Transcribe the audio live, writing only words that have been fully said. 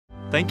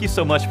Thank you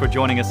so much for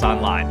joining us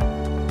online.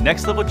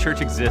 Next Level Church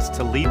exists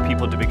to lead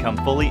people to become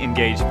fully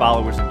engaged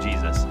followers of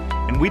Jesus,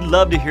 and we'd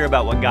love to hear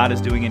about what God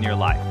is doing in your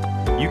life.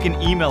 You can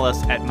email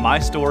us at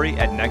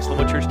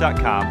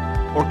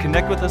mystory@nextlevelchurch.com or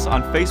connect with us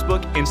on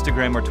Facebook,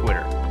 Instagram, or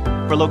Twitter.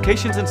 For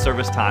locations and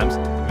service times,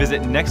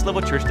 visit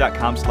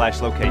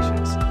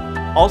nextlevelchurch.com/locations.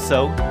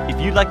 Also, if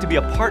you'd like to be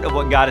a part of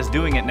what God is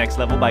doing at Next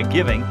Level by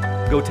giving,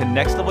 go to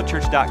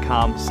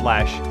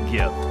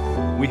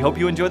nextlevelchurch.com/give. We hope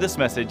you enjoy this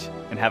message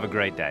and have a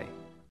great day.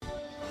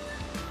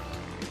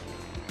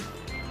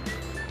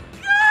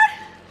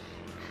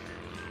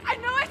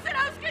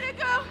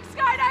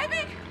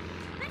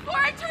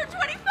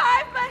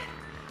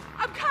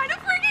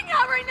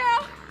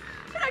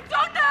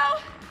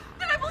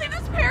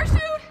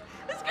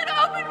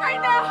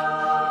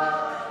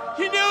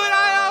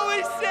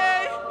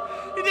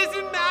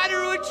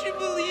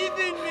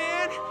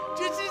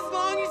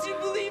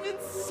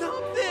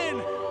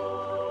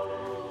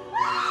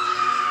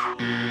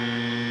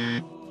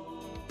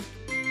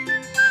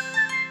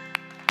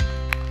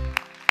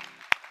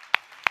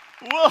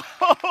 Whoa!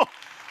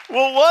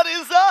 Well, what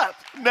is up,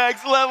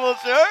 Next Level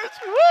Church?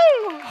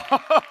 Woo!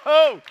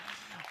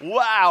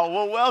 Wow.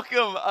 Well,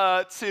 welcome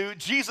to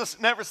Jesus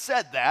Never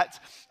Said That.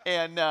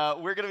 And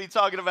we're going to be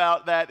talking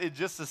about that in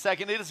just a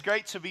second. It is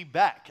great to be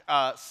back.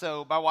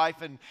 So my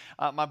wife and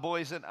my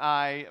boys and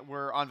I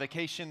were on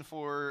vacation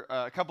for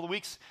a couple of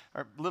weeks,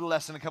 or a little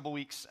less than a couple of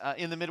weeks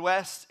in the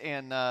Midwest.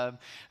 And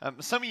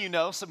some of you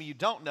know, some of you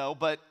don't know,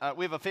 but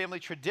we have a family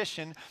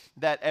tradition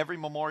that every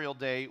Memorial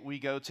Day we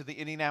go to the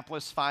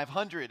Indianapolis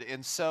 500.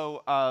 And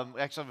so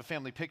we actually have a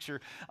family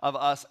picture of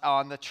us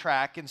on the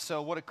track. And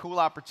so what a cool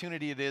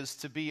opportunity it is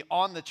to be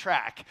on the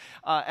track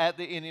at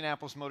the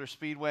Indianapolis Motor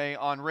Speedway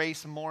on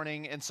race morning.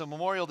 And so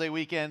Memorial Day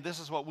weekend, this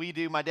is what we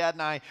do. My dad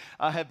and I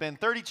have been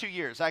 32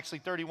 years, actually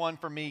 31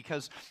 for me,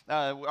 because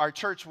our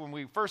church, when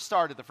we first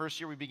started, the first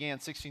year we began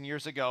 16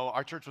 years ago,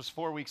 our church was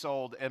 4 weeks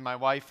old. And my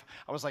wife,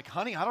 I was like,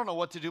 honey, I don't know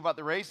what to do about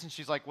the race. And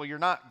she's like, well, you're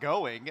not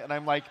going. And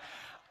I'm like,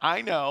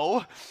 I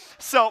know.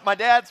 So my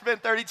dad's been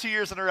 32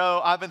 years in a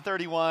row. I've been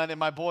 31, and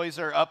my boys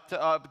are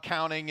up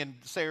counting, and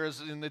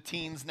Sarah's in the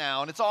teens now,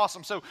 and it's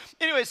awesome. So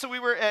anyway, so we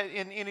were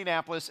in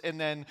Indianapolis, and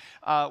then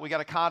we got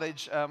a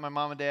cottage. My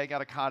mom and dad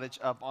got a cottage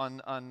up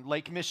on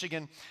Lake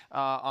Michigan,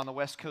 on the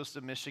west coast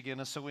of Michigan,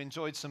 and so we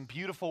enjoyed some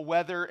beautiful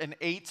weather and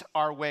ate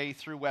our way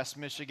through West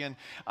Michigan,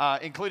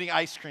 including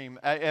ice cream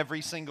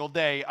every single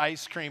day,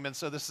 ice cream. And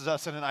so this is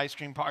us in an ice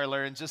cream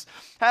parlor and just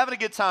having a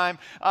good time.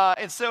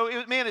 And so,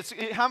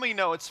 how many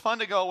know it's fun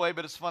to go away,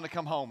 but it's fun to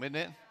come home, isn't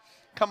it?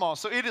 Come on.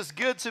 So it is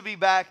good to be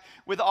back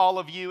with all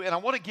of you, and I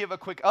want to give a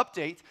quick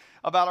update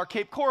about our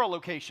Cape Coral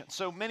location.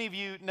 So many of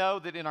you know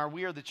that in our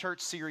We Are the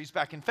Church series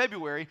back in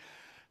February,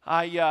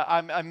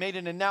 I made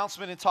an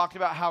announcement and talked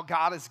about how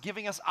God is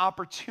giving us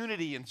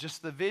opportunity, and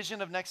just the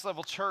vision of Next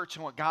Level Church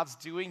and what God's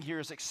doing here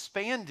is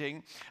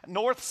expanding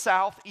north,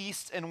 south,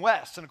 east, and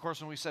west. And of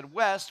course, when we said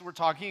west, we're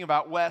talking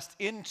about west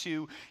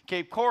into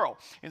Cape Coral.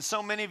 And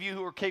so many of you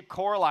who are Cape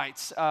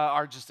Coralites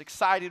are just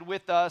excited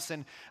with us.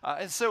 And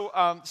so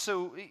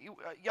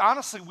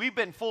honestly, we've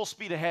been full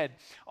speed ahead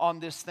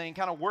on this thing,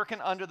 kind of working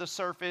under the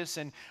surface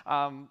and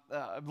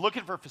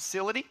looking for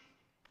facility.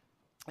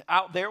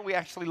 Out there, we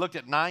actually looked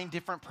at 9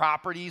 different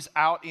properties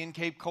out in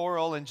Cape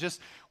Coral, and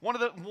just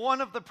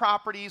one of the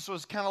properties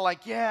was kind of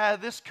like, yeah,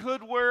 this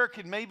could work,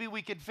 and maybe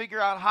we could figure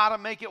out how to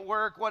make it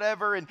work,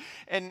 whatever,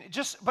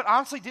 but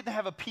honestly didn't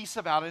have a peace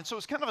about it. And so it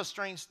was kind of a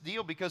strange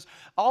deal, because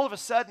all of a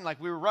sudden,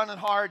 like, we were running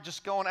hard,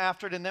 just going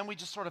after it, and then we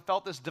just sort of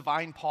felt this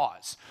divine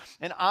pause.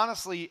 And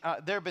honestly,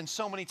 there have been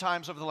so many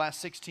times over the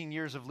last 16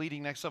 years of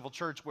leading Next Level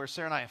Church where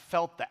Sarah and I have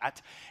felt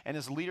that, and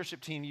as a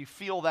leadership team, you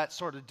feel that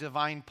sort of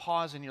divine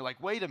pause, and you're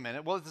like, wait a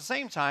minute. Well, at the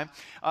same time,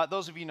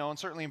 those of you know, and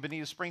certainly in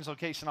Bonita Springs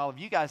location, all of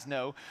you guys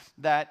know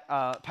that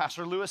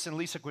Pastor Lewis and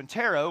Lisa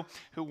Quintero,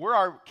 who were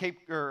our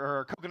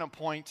Coconut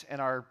Point and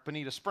our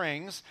Bonita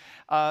Springs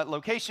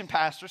location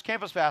pastors,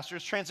 campus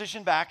pastors,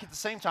 transitioned back at the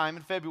same time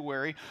in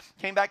February,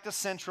 came back to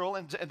Central,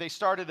 and they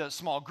started a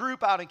small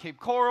group out in Cape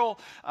Coral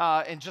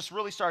and just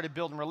really started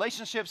building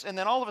relationships. And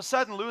then all of a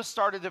sudden, Lewis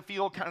started to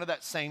feel kind of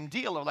that same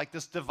deal of like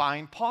this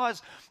divine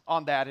pause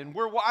on that. And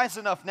we're wise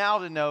enough now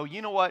to know,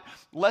 you know what,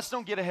 let's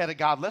don't get ahead of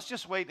God. Let's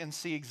just wait and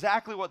see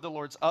exactly what the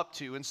Lord's up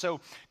to. And so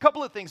a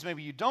couple of things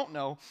maybe you don't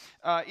know.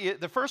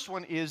 The first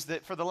one is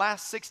that for the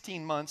last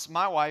 16 months,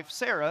 my wife,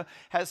 Sarah,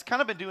 has kind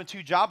of been doing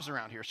 2 jobs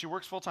around here. She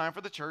works full-time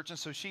for the church, and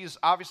so she's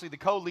obviously the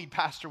co-lead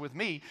pastor with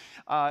me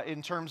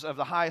in terms of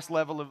the highest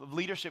level of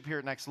leadership here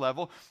at Next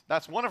Level.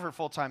 That's one of her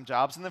full-time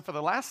jobs. And then for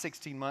the last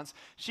 16 months,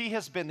 she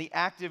has been the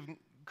active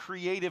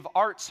creative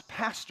arts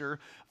pastor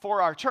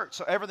for our church.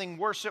 So everything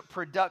worship,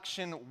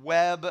 production,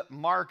 web,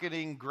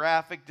 marketing,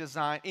 graphic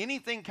design,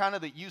 anything kind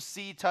of that you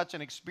see, touch,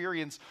 and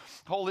experience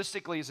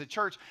holistically as a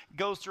church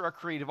goes through our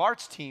creative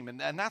arts team.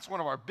 And that's one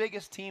of our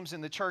biggest teams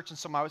in the church. And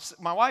so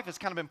my wife has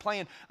kind of been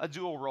playing a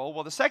dual role.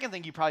 Well, the second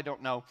thing you probably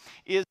don't know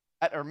is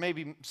that, or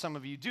maybe some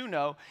of you do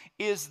know,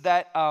 is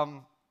that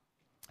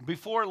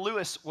before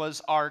Lewis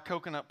was our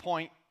Coconut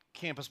Point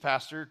campus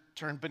pastor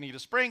turned Bonita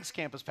Springs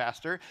campus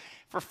pastor.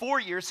 For 4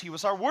 years, he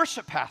was our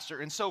worship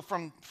pastor. And so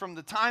from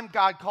the time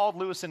God called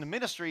Lewis into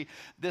ministry,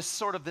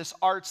 this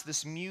arts,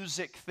 this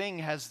music thing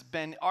has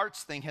been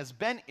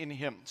in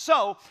him.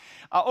 So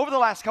over the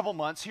last couple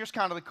months, here's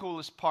kind of the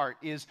coolest part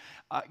is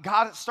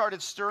God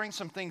started stirring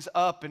some things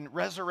up and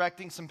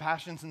resurrecting some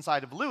passions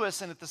inside of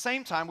Lewis. And at the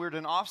same time, we were at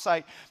an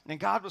offsite, and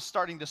God was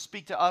starting to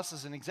speak to us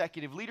as an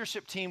executive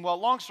leadership team. Well,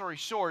 long story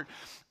short,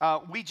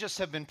 we just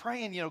have been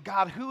praying,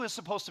 God, who is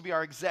supposed to be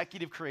our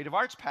executive creative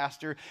arts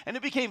pastor? And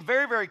it became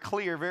very, very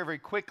clear very, very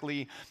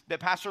quickly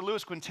that Pastor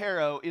Louis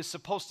Quintero is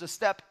supposed to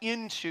step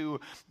into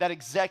that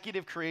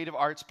executive creative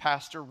arts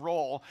pastor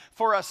role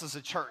for us as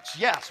a church.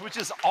 Yes, which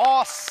is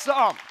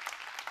awesome.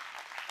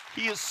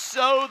 He is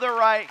so the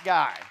right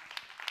guy.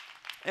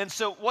 And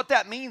so what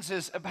that means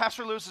is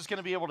Pastor Lewis is going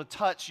to be able to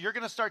touch. You're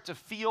going to start to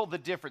feel the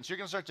difference. You're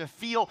going to start to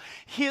feel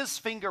his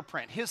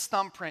fingerprint, his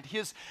thumbprint,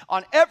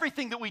 on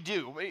everything that we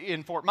do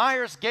in Fort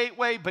Myers,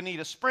 Gateway,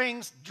 Bonita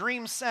Springs,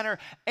 Dream Center,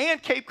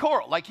 and Cape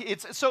Coral.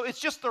 It's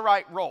just the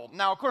right role.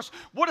 Now, of course,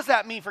 what does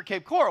that mean for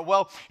Cape Coral?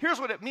 Well,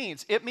 here's what it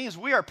means. It means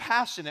we are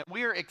passionate.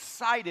 We are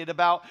excited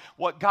about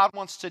what God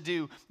wants to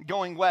do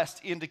going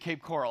west into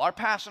Cape Coral. Our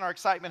passion, our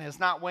excitement has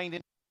not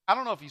waned. I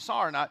don't know if you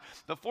saw or not,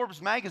 but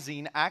Forbes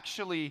magazine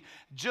actually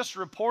just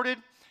reported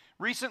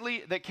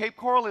recently that Cape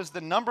Coral is the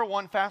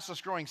 #1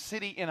 fastest growing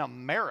city in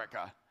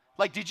America.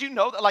 Did you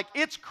know that?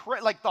 It's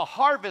the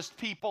harvest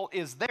people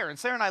is there. And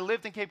Sarah and I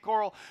lived in Cape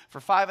Coral for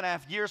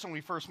 5.5 years when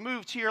we first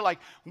moved here.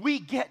 We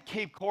get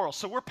Cape Coral,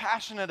 so we're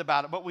passionate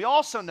about it. But we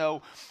also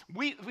know,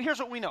 here's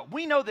what we know.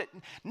 We know that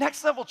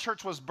Next Level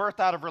Church was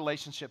birthed out of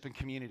relationship and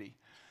community.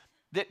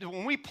 That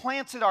when we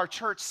planted our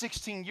church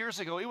 16 years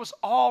ago, it was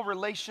all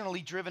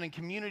relationally driven and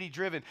community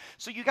driven.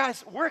 So you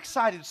guys, we're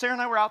excited. Sarah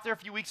and I were out there a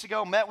few weeks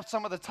ago, met with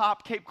some of the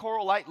top Cape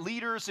Coralite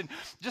leaders, and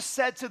just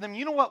said to them,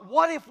 you know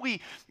what if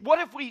we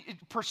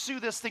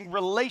pursue this thing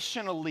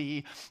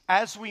relationally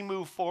as we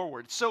move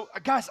forward? So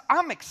guys,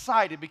 I'm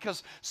excited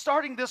because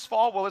starting this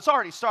fall, well, it's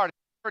already started.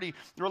 The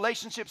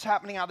relationships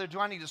happening out there. Do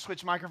I need to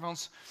switch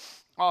microphones?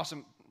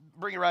 Awesome.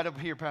 Bring it right up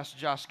here, Pastor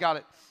Josh. Got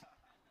it.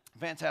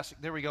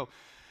 Fantastic. There we go.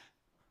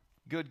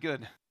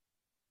 Good.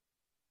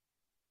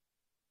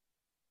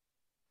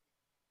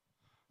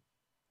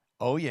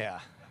 Oh,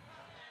 yeah.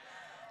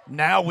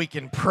 Now we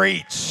can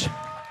preach.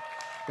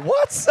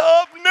 What's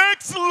up,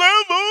 Next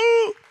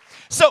Level?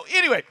 So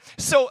anyway,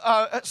 so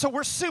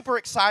we're super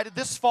excited.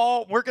 This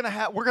fall, we're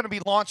gonna be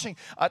launching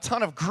a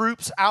ton of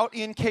groups out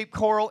in Cape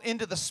Coral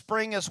into the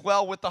spring as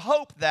well, with the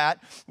hope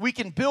that we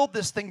can build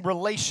this thing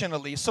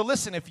relationally. So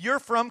listen, if you're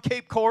from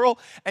Cape Coral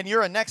and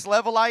you're a Next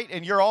Levelite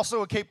and you're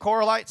also a Cape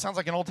Coralite, sounds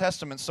like an Old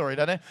Testament story,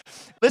 doesn't it?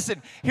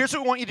 Listen, here's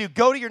what we want you to do.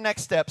 Go to your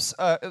Next Steps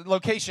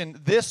location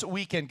this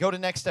weekend. Go to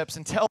Next Steps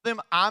and tell them,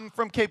 I'm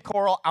from Cape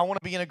Coral. I want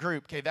to be in a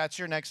group. Okay, that's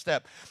your next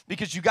step.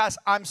 Because you guys,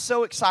 I'm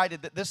so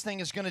excited that this thing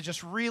is going to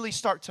just really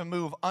start to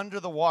move under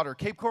the water.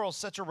 Cape Coral is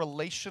such a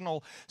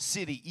relational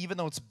city, even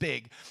though it's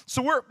big. So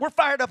we're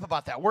fired up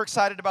about that. We're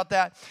excited about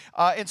that.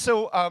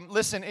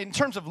 Listen, in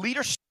terms of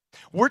leadership,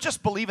 we're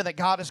just believing that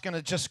God is going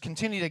to just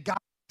continue to guide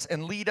us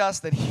and lead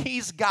us, that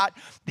He's got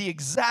the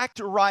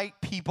exact right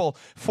people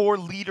for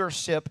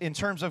leadership in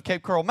terms of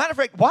Cape Coral. Matter of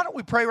fact, why don't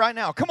we pray right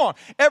now? Come on,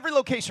 every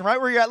location,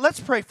 right where you're at, let's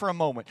pray for a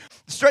moment.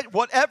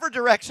 Whatever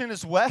direction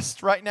is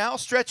west right now,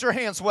 stretch your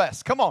hands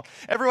west. Come on,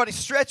 everybody,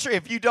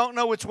 if you don't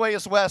know which way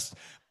is west,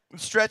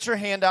 stretch your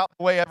hand out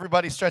the way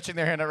everybody's stretching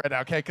their hand out right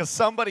now, okay? Because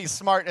somebody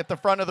smart at the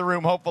front of the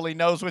room hopefully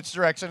knows which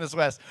direction is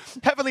west.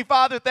 Heavenly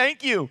Father,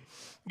 thank you.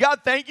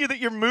 God, thank you that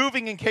you're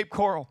moving in Cape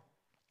Coral.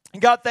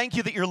 And God, thank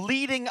you that you're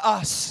leading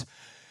us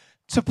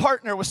to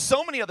partner with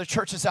so many other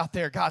churches out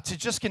there, God, to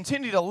just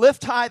continue to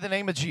lift high the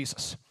name of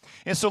Jesus.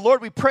 And so,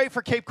 Lord, we pray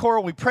for Cape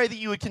Coral. We pray that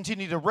you would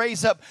continue to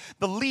raise up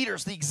the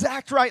leaders, the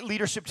exact right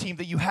leadership team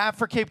that you have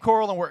for Cape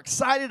Coral, and we're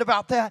excited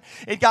about that.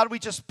 And God, we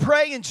just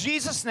pray in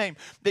Jesus' name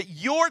that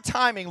your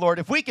timing, Lord,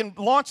 if we can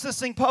launch this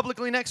thing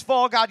publicly next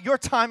fall, God, your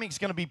timing is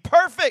going to be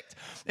perfect.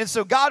 And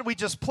so, God, we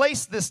just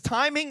place this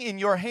timing in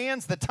your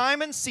hands. The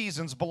time and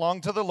seasons belong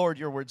to the Lord,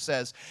 your word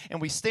says.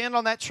 And we stand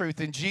on that truth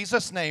in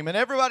Jesus' name. And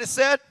everybody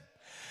said,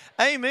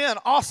 amen.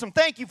 Awesome.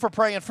 Thank you for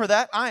praying for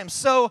that. I am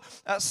so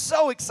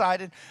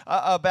excited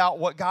about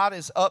what God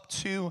is up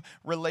to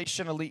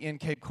relationally in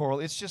Cape Coral.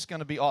 It's just going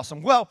to be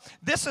awesome. Well,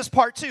 this is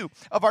part 2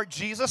 of our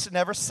Jesus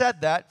Never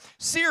Said That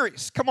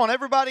series. Come on,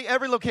 everybody,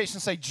 every location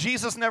say,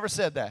 Jesus never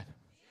said that.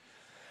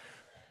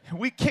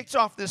 We kicked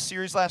off this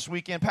series last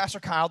weekend.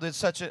 Pastor Kyle did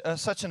such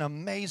an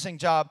amazing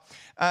job.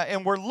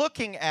 And we're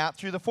looking at,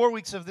 through the 4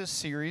 weeks of this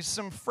series,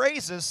 some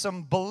phrases,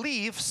 some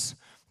beliefs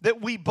that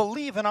we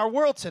believe in our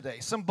world today,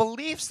 some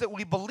beliefs that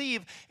we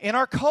believe in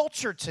our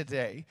culture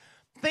today,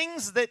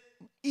 things that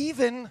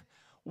even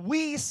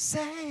we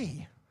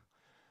say.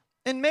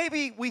 And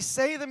maybe we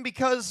say them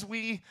because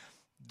we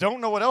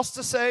don't know what else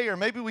to say, or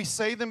maybe we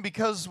say them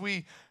because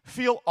we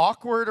feel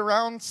awkward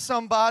around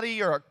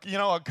somebody, or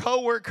a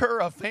coworker,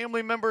 a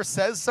family member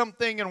says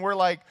something and we're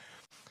like,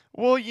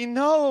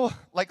 well,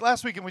 like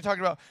last weekend we talked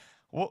about,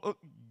 well,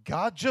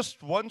 God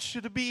just wants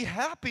you to be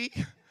happy.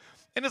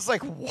 And it's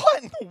like,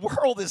 what in the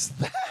world is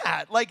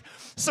that? Like,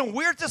 so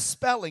we're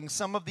dispelling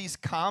some of these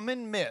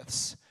common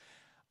myths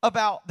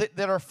about that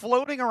are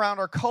floating around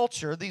our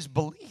culture, these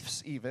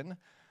beliefs even,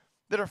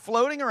 that are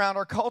floating around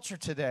our culture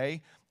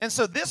today. And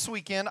so this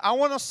weekend, I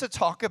want us to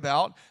talk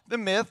about the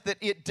myth that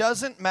it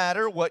doesn't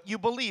matter what you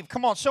believe.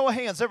 Come on, show of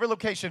hands, every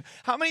location.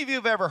 How many of you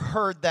have ever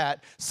heard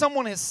that?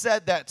 Someone has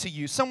said that to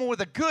you. Someone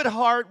with a good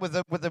heart,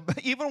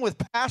 even with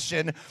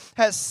passion,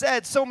 has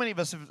said, so many of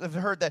us have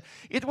heard that.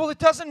 It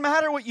doesn't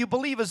matter what you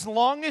believe as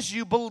long as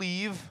you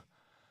believe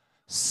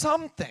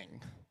something.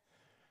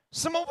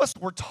 Some of us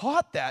were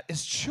taught that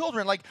as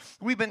children, like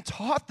we've been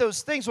taught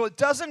those things. Well, it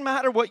doesn't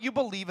matter what you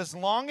believe as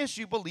long as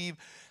you believe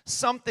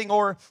something.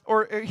 Or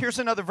here's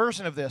another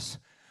version of this.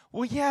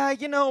 Well, yeah,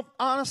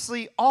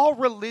 honestly, all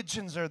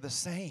religions are the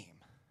same,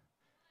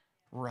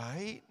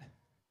 right?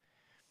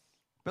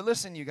 But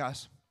listen, you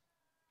guys,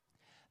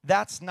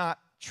 that's not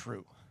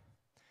true.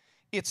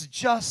 It's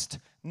just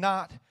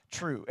not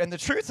true. And the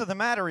truth of the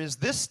matter is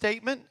this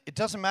statement, it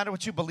doesn't matter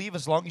what you believe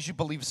as long as you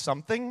believe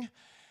something,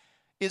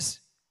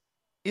 is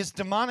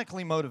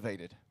demonically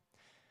motivated.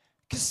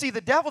 Because, see,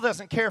 the devil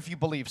doesn't care if you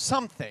believe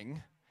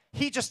something.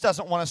 He just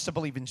doesn't want us to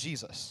believe in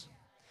Jesus.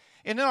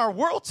 And in our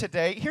world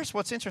today, here's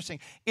what's interesting.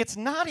 It's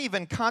not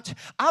even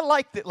I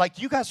like that,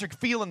 like, you guys are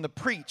feeling the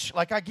preach.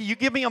 Like, you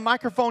give me a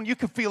microphone, you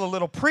can feel a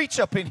little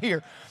preach up in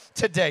here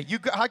today.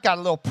 I got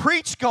a little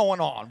preach going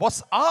on.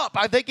 What's up?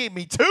 They gave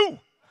me 2.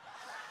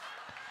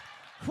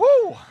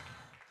 Whew.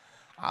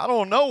 I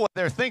don't know what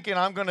they're thinking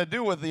I'm going to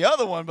do with the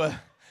other one, but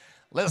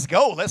let's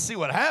go. Let's see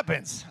what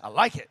happens. I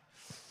like it.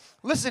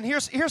 Listen,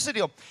 here's the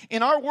deal.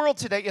 In our world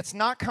today, it's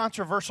not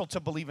controversial to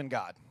believe in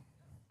God.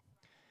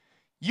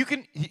 You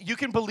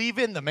can believe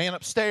in the man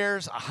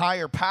upstairs, a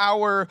higher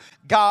power,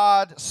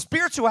 God.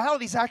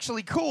 Spirituality is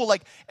actually cool.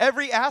 Like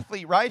every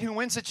athlete, right, who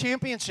wins a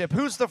championship,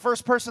 who's the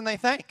first person they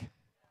thank?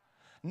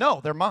 No,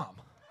 their mom.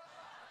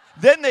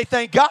 Then they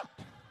thank God.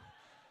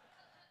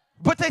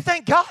 But they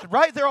thank God,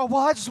 right? They're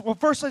all,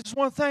 first I just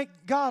want to thank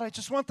God. I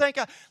just want to thank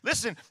God.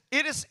 Listen,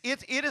 it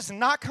is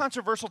not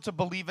controversial to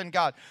believe in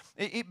God.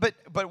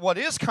 But what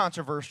is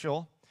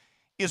controversial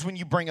is when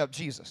you bring up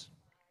Jesus.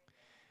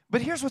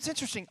 But here's what's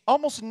interesting.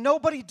 Almost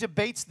nobody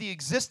debates the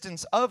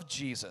existence of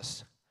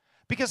Jesus.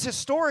 Because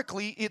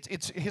historically,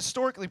 it's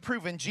historically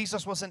proven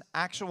Jesus was an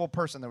actual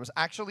person. There was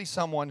actually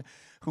someone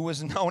who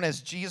was known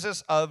as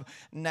Jesus of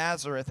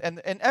Nazareth.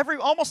 And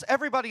almost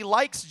everybody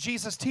likes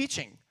Jesus'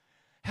 teaching.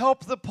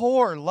 Help the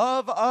poor,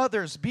 love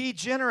others, be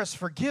generous,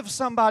 forgive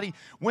somebody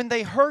when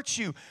they hurt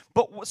you.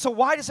 But so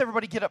why does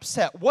everybody get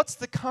upset? What's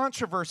the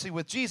controversy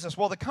with Jesus?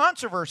 Well, the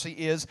controversy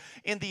is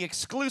in the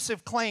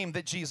exclusive claim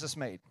that Jesus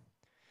made.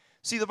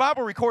 See, the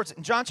Bible records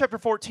in John chapter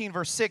 14,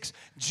 verse 6,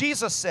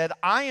 Jesus said,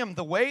 I am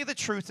the way, the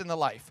truth, and the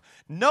life.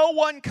 No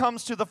one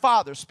comes to the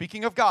Father,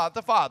 speaking of God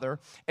the Father,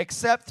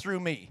 except through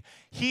me.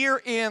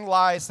 Herein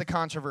lies the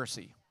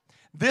controversy.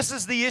 This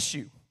is the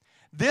issue.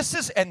 This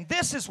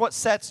is what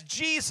sets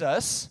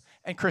Jesus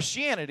and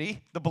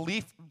Christianity, the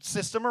belief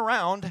system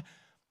around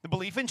the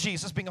belief in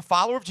Jesus, being a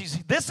follower of Jesus.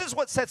 This is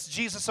what sets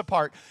Jesus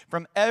apart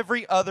from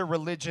every other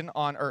religion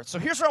on earth. So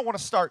here's where I want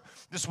to start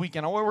this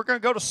weekend. We're going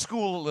to go to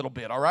school a little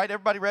bit, all right?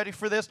 Everybody ready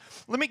for this?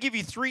 Let me give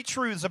you 3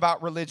 truths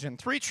about religion.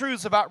 3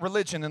 truths about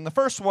religion. And the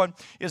first one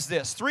is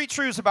this. 3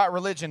 truths about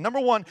religion. Number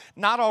 1,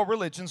 not all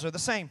religions are the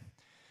same.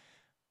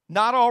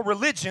 Not all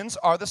religions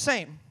are the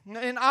same.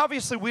 And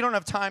obviously, we don't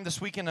have time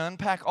this weekend to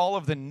unpack all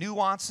of the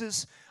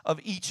nuances of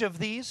each of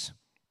these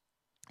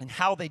and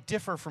how they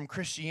differ from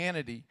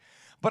Christianity.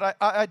 But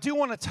I do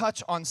want to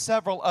touch on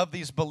several of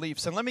these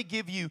beliefs. And let me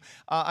give you,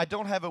 I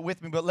don't have it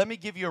with me, but let me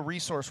give you a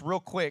resource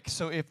real quick.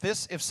 So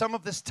if some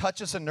of this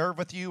touches a nerve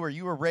with you, or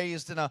you were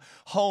raised in a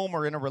home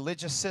or in a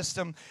religious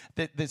system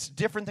that's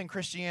different than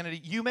Christianity,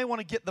 you may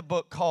want to get the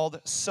book called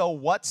So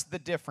What's the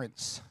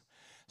Difference?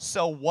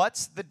 So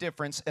What's the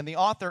Difference? And the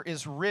author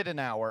is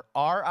Ridenour,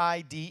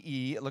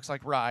 R-I-D-E, it looks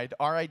like ride,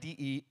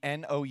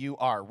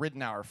 R-I-D-E-N-O-U-R,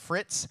 Ridenour,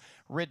 Fritz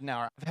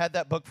Ridenour. I've had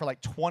that book for like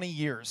 20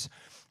 years.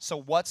 So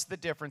What's the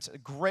Difference? A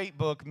great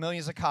book,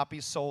 millions of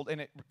copies sold,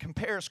 and it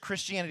compares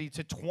Christianity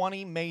to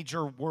 20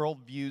 major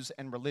worldviews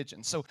and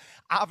religions. So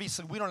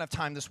obviously, we don't have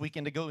time this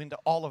weekend to go into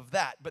all of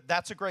that, but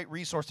that's a great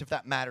resource if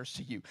that matters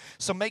to you.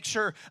 So make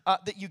sure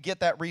that you get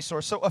that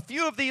resource. So a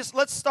few of these,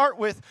 let's start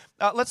with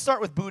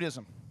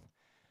Buddhism.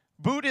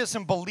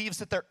 Buddhism believes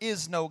that there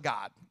is no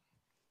God,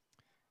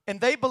 and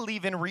they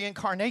believe in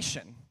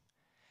reincarnation.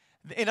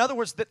 In other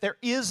words, that there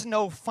is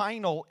no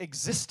final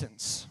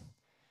existence.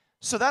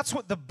 So that's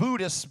what the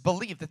Buddhists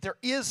believe, that there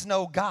is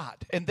no God,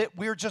 and that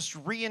we're just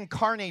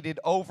reincarnated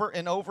over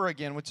and over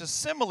again, which is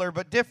similar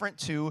but different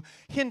to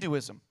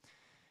Hinduism.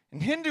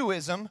 And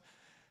Hinduism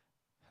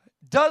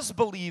does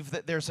believe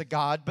that there's a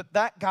God, but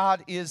that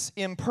God is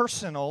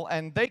impersonal,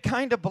 and they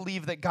kind of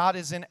believe that God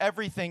is in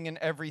everything and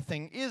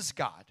everything is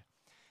God.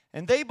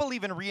 And they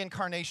believe in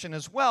reincarnation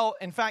as well.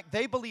 In fact,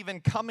 they believe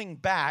in coming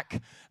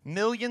back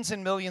millions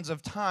and millions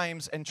of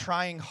times and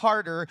trying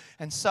harder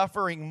and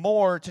suffering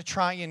more to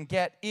try and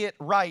get it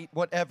right,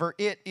 whatever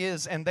it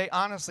is. And they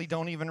honestly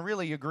don't even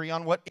really agree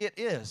on what it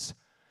is.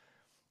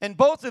 And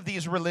both of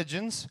these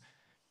religions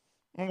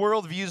and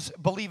worldviews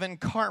believe in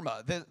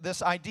karma,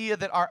 this idea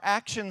that our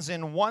actions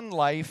in one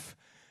life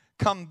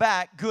come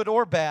back, good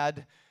or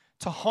bad,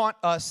 to haunt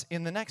us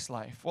in the next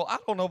life. Well, I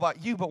don't know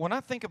about you, but when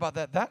I think about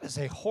that, that is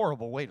a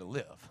horrible way to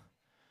live.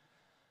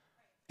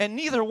 And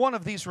neither one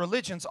of these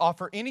religions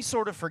offer any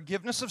sort of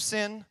forgiveness of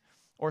sin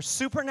or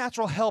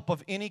supernatural help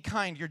of any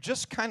kind. You're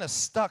just kind of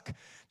stuck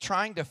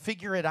trying to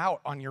figure it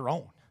out on your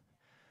own.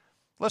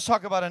 Let's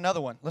talk about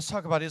another one. Let's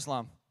talk about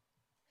Islam,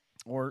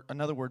 or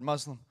another word,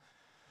 Muslim.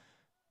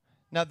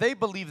 Now, they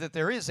believe that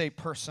there is a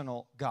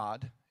personal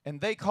God,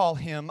 and they call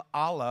him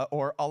Allah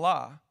or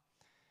Allah.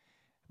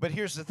 But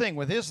here's the thing,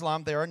 with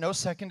Islam, there are no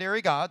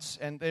secondary gods,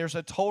 and there's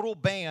a total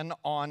ban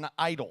on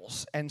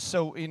idols. And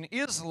so in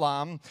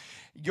Islam,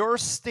 your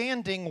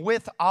standing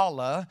with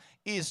Allah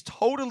is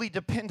totally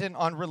dependent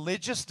on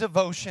religious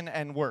devotion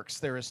and works.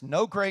 There is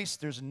no grace,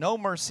 there's no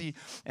mercy,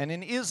 and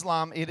in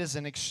Islam, it is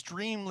an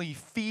extremely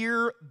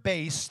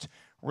fear-based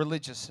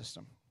religious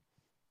system.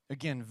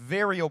 Again,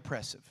 very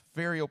oppressive,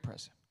 very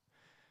oppressive.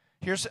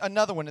 Here's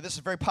another one, and this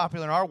is very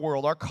popular in our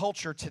world. Our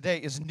culture today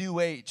is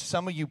New Age.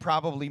 Some of you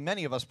probably,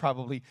 many of us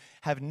probably,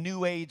 have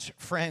New Age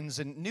friends.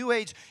 And New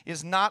Age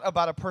is not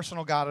about a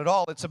personal God at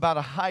all. It's about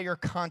a higher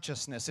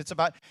consciousness. It's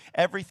about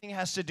everything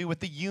has to do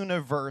with the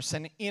universe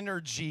and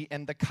energy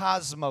and the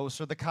cosmos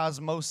or the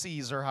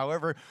cosmoses or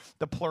however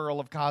the plural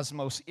of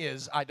cosmos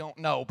is. I don't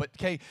know. But,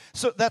 okay,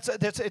 so it's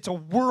a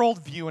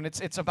worldview, and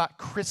it's about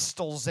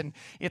crystals, and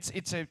it's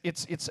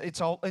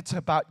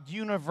about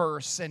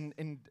universe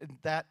and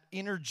that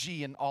energy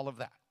and all of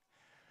that.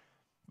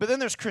 But then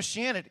there's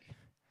Christianity,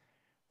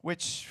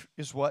 which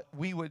is what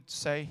we would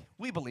say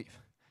we believe.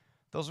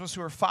 Those of us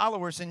who are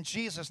followers in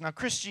Jesus. Now,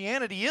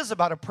 Christianity is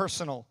about a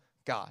personal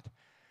God.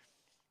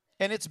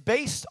 And it's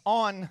based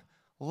on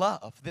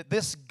love. That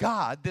this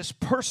God, this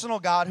personal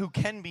God who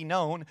can be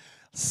known,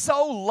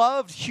 so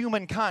loved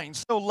humankind,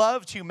 so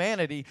loved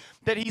humanity,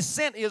 that he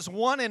sent his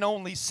one and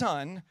only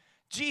Son,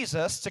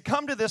 Jesus, to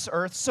come to this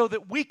earth so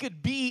that we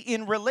could be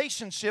in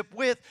relationship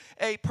with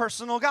a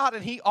personal God.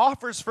 And he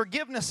offers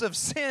forgiveness of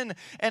sin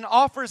and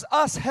offers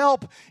us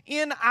help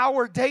in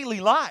our daily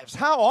lives.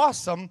 How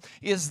awesome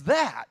is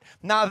that?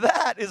 Now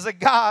that is a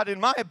God, in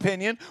my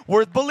opinion,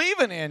 worth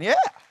believing in. Yeah.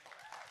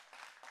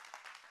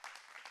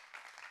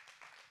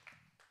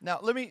 Now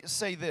let me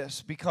say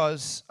this,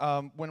 because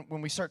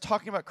when we start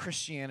talking about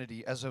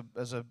Christianity as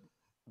a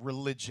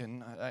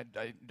religion,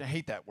 I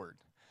hate that word,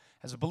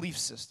 as a belief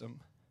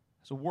system,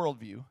 as a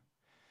worldview,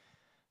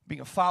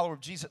 being a follower of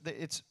Jesus,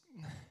 it's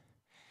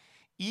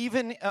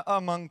even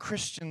among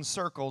Christian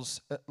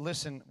circles.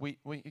 Listen,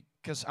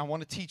 because I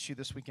want to teach you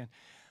this weekend,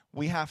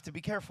 we have to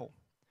be careful,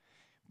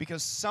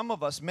 because some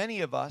of us,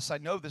 many of us, I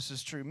know this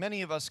is true,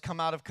 many of us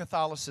come out of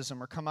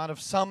Catholicism or come out of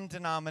some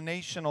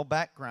denominational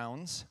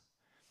backgrounds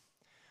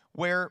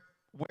where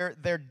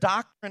their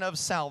doctrine of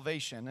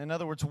salvation, in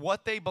other words,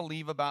 what they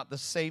believe about the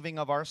saving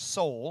of our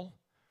soul,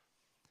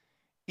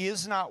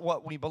 is not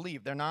what we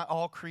believe. They're not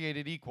all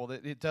created equal.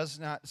 It does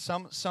not.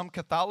 Some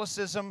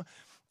Catholicism,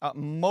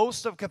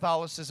 most of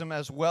Catholicism,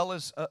 as well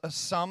as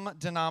some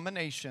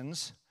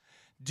denominations,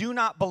 do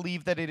not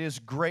believe that it is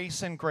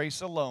grace and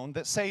grace alone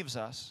that saves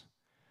us.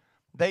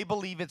 They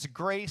believe it's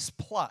grace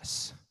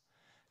plus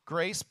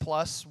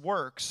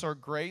works, or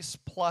grace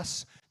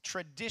plus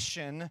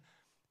tradition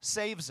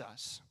saves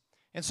us.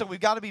 And so we've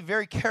got to be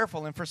very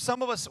careful. And for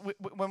some of us,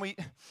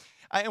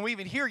 and we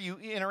even hear you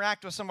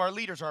interact with some of our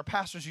leaders or our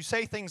pastors, you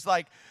say things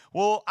like,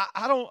 well,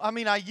 I'm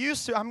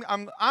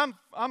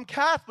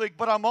Catholic,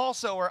 but I'm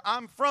also, or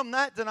I'm from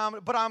that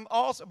denomination, but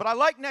I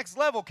like Next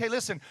Level. Okay,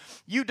 listen,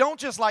 you don't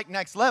just like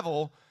Next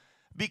Level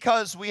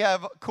because we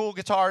have cool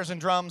guitars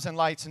and drums and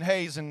lights and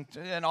haze and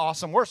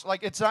awesome worship.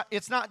 Like, it's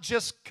not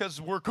just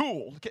because we're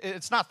cool.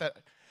 It's not that.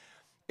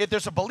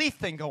 There's a belief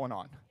thing going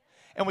on.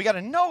 And we got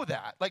to know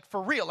that, like,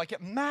 for real. Like,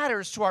 it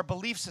matters to our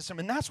belief system.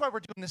 And that's why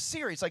we're doing this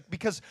series. Like,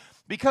 because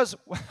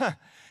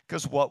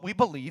what we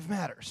believe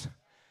matters.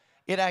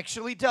 It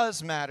actually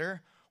does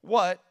matter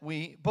what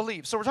we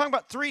believe. So we're talking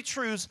about 3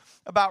 truths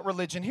about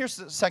religion. Here's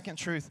the second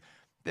truth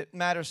that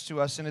matters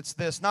to us, and it's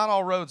this: not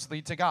all roads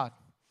lead to God.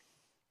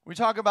 We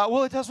talk about,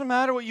 well, it doesn't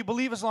matter what you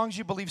believe as long as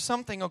you believe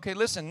something. Okay,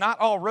 listen, not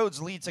all roads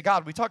lead to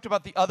God. We talked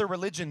about the other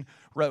religion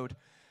road.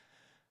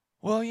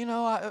 Well, you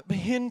know,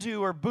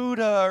 Hindu or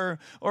Buddha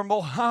or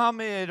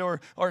Mohammed or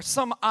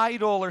some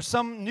idol or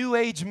some New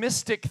Age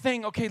mystic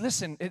thing. Okay,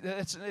 listen,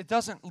 it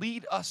doesn't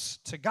lead us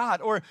to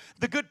God. Or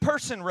the good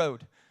person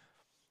road.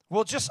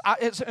 Well,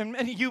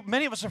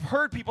 many of us have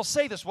heard people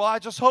say this. Well, I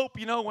just hope,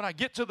 when I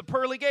get to the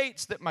pearly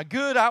gates that my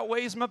good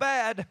outweighs my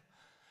bad.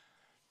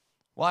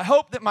 Well, I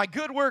hope that my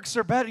good works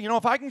are better.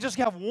 If I can just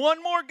have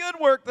one more good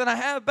work than I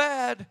have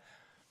bad.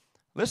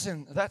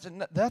 Listen,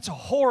 that's a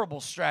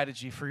horrible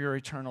strategy for your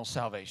eternal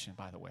salvation,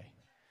 by the way.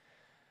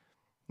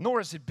 nor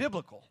is it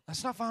biblical.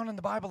 That's not found in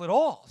the Bible at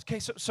all. Okay,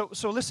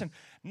 so listen,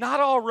 not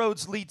all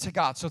roads lead to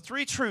God. So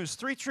three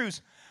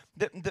truths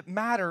that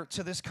matter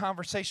to this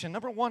conversation.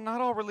 Number one, not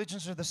all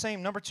religions are the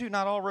same. Number two,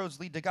 not all roads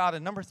lead to God.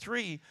 And number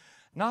three,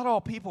 not all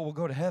people will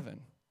go to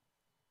heaven.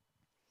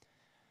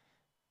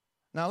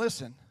 Now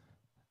listen,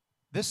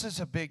 this is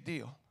a big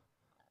deal.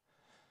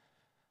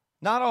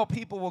 Not all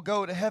people will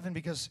go to heaven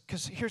because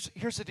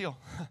here's the deal.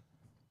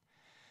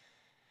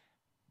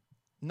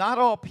 Not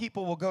all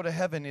people will go to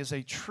heaven is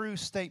a true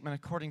statement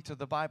according to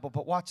the Bible,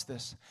 but watch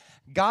this.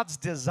 God's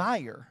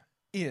desire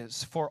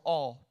is for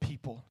all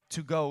people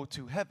to go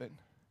to heaven.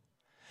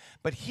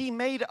 But he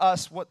made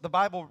us what the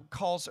Bible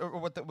calls, or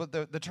what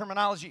the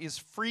terminology is,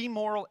 free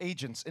moral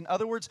agents. In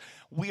other words,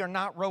 we are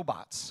not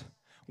robots.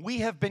 We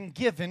have been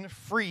given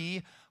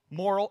free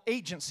moral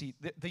agency,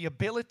 the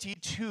ability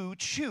to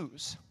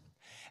choose.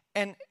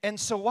 And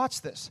so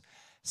watch this.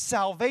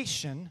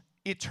 Salvation,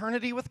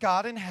 eternity with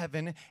God in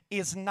heaven,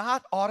 is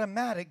not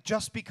automatic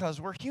just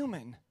because we're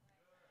human.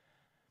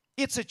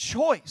 It's a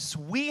choice.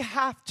 We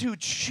have to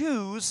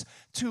choose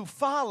to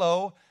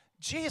follow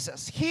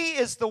Jesus. He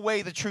is the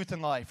way, the truth,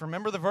 and life.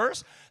 Remember the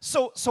verse?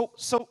 So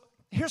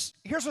here's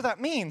what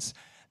that means.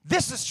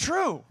 This is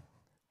true.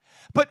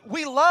 But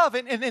we love,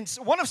 and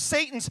one of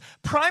Satan's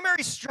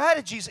primary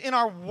strategies in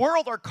our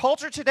world, our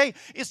culture today,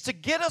 is to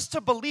get us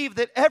to believe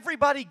that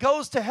everybody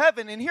goes to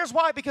heaven. And here's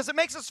why, because it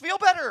makes us feel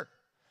better.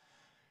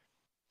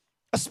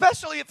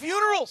 Especially at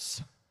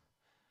funerals.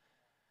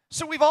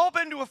 So we've all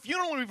been to a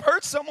funeral and we've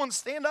heard someone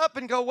stand up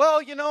and go,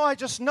 well, I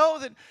just know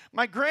that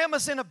my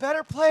grandma's in a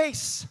better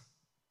place.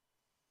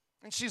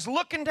 And she's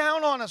looking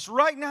down on us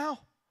right now.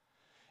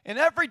 And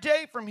every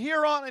day from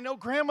here on, I know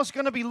grandma's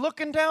going to be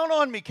looking down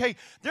on me. Okay,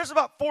 there's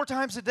about 4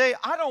 times a day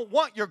I don't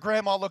want your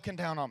grandma looking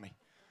down on me.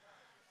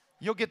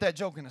 You'll get that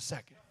joke in a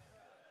second.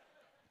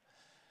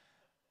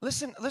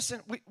 Listen,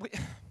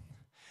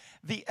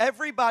 the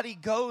everybody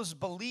goes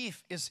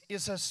belief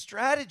is a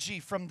strategy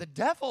from the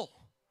devil.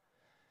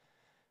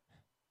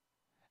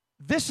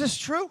 This is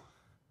true.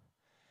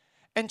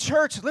 And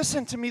church,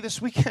 listen to me this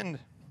weekend.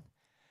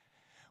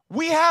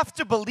 We have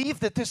to believe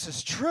that this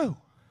is true.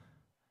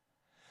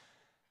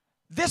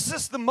 This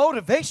is the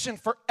motivation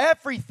for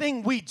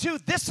everything we do.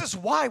 This is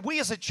why we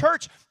as a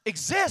church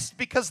exist,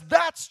 because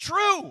that's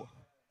true.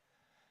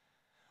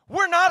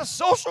 We're not a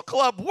social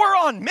club. We're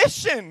on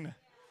mission.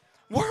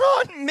 We're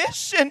on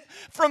mission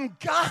from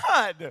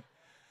God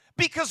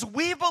because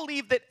we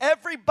believe that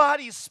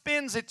everybody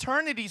spends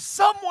eternity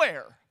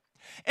somewhere.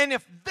 And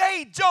if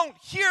they don't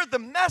hear the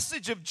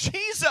message of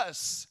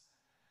Jesus,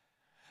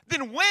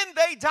 then when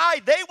they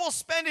die, they will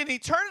spend an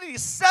eternity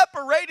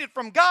separated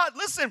from God.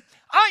 Listen,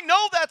 I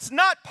know that's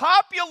not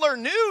popular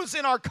news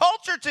in our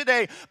culture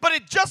today, but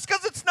just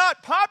because it's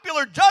not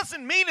popular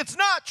doesn't mean it's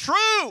not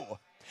true.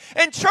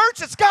 And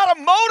church, it's got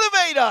to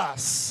motivate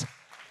us.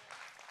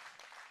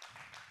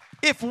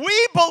 If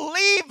we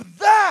believe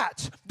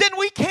that, then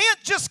we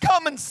can't just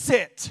come and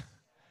sit.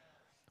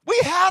 We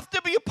have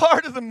to be a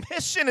part of the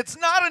mission. It's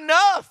not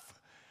enough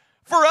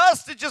for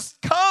us to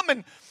just come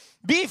and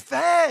be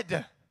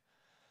fed.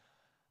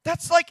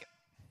 That's like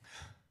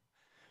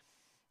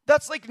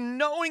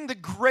knowing the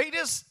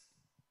greatest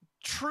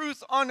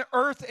truth on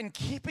earth and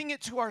keeping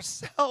it to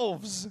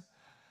ourselves.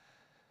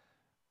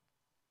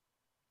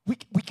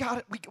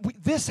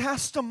 This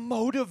has to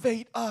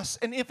motivate us.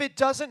 And if it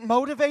doesn't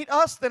motivate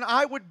us, then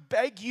I would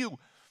beg you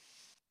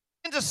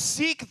to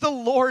seek the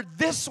Lord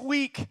this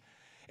week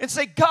and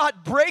say,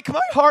 God, break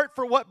my heart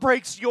for what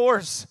breaks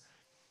yours.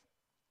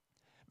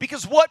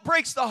 Because what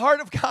breaks the heart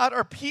of God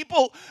are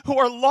people who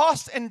are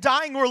lost and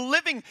dying, who are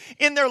living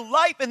in their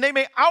life, and they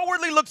may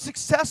outwardly look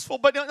successful,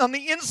 but on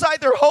the inside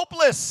they're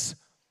hopeless.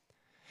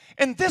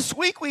 And this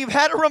week we've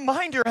had a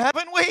reminder,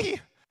 haven't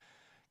we?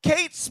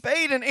 Kate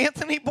Spade and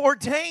Anthony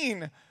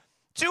Bourdain,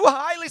 2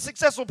 highly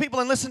successful people.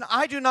 And listen,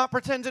 I do not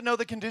pretend to know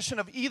the condition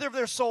of either of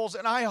their souls,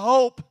 and I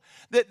hope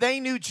that they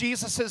knew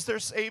Jesus as their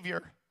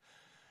Savior.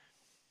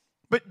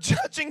 But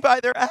judging by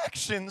their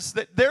actions,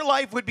 that their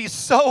life would be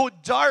so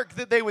dark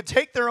that they would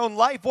take their own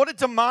life. What a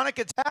demonic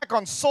attack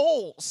on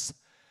souls.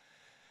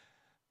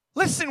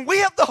 Listen, we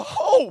have the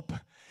hope.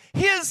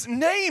 His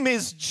name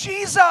is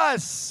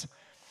Jesus.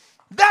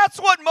 That's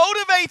what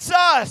motivates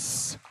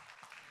us.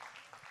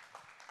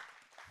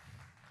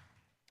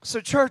 So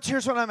church,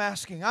 here's what I'm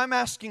asking. I'm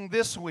asking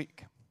this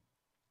week,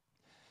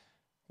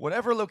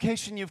 whatever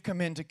location you've come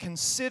in, to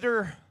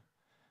consider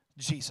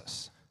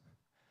Jesus.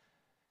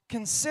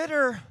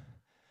 Consider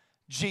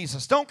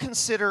Jesus. Don't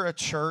consider a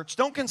church.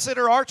 Don't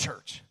consider our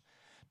church.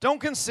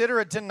 Don't consider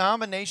a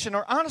denomination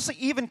or honestly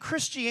even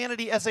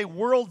Christianity as a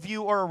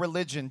worldview or a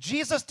religion.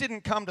 Jesus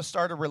didn't come to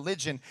start a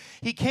religion.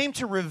 He came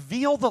to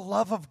reveal the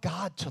love of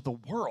God to the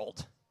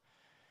world.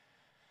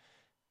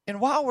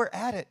 And while we're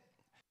at it,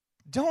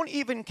 don't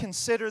even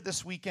consider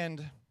this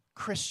weekend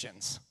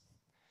Christians.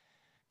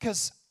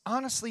 Because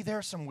honestly, there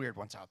are some weird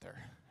ones out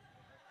there.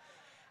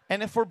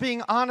 And if we're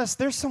being honest,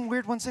 there's some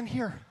weird ones in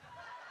here.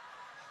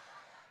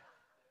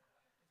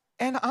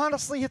 And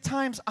honestly, at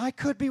times, I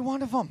could be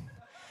one of them.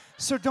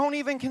 So don't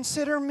even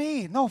consider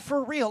me. No,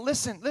 for real.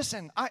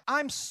 Listen.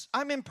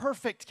 I'm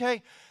imperfect,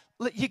 okay?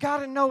 You got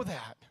to know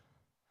that.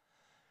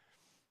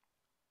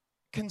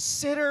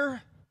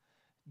 Consider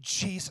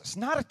Jesus,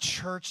 not a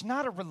church,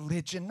 not a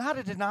religion, not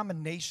a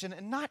denomination,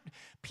 and not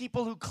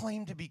people who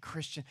claim to be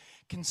Christian.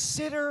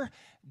 Consider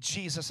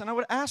Jesus. And I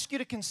would ask you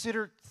to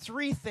consider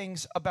 3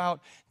 things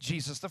about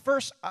Jesus. The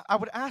first, I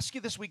would ask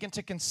you this weekend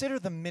to consider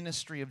the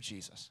ministry of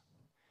Jesus.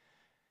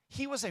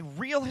 He was a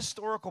real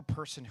historical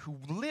person who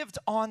lived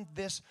on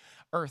this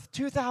earth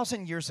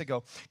 2,000 years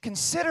ago.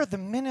 Consider the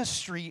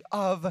ministry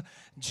of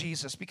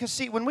Jesus. Because,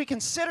 see, when we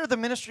consider the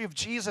ministry of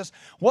Jesus,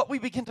 what we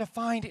begin to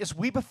find is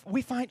we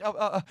find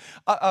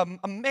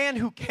a man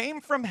who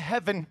came from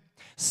heaven,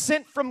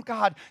 sent from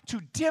God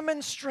to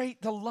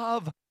demonstrate the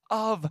love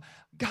of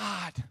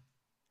God.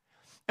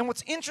 And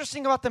what's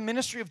interesting about the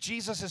ministry of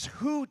Jesus is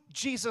who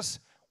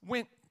Jesus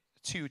went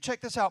to. Check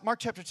this out, Mark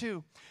chapter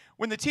 2.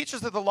 When the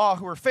teachers of the law,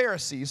 who were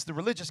Pharisees, the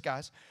religious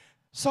guys,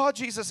 saw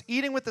Jesus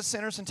eating with the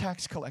sinners and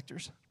tax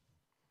collectors,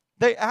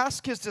 they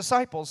asked his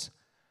disciples,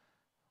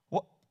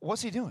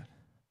 what's he doing?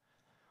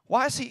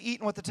 Why is he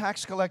eating with the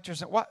tax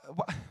collectors? And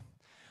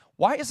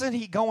why isn't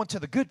he going to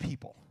the good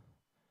people?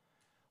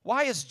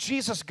 Why is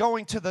Jesus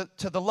going to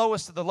the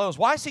lowest of the lows?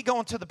 Why is he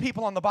going to the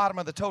people on the bottom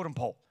of the totem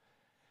pole?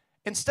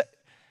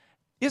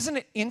 Isn't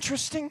it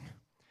interesting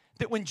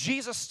that when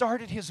Jesus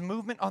started his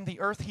movement on the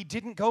earth, he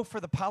didn't go for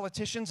the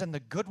politicians and the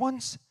good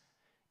ones,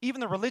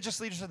 even the religious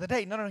leaders of the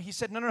day. No, he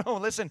said, no,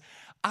 listen,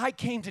 I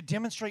came to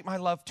demonstrate my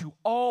love to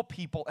all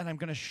people, and I'm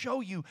going to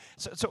show you.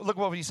 So look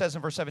what he says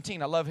in verse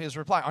 17. I love his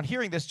reply. On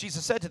hearing this,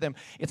 Jesus said to them,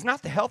 it's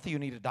not the healthy who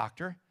need a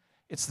doctor,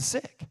 it's the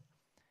sick.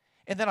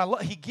 And then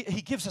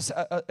he gives us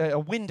a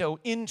window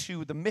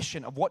into the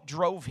mission of what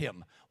drove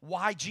him,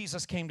 why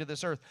Jesus came to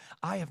this earth.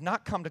 I have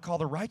not come to call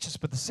the righteous,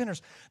 but the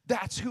sinners.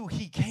 That's who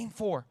he came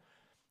for.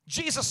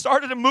 Jesus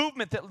started a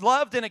movement that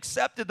loved and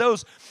accepted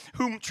those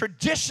whom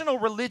traditional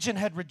religion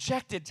had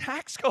rejected,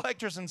 tax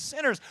collectors and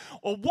sinners.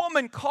 A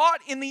woman caught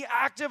in the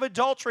act of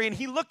adultery, and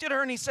he looked at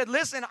her and he said,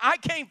 listen, I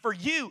came for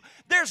you.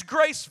 There's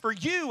grace for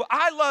you.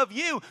 I love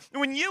you.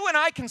 And when you and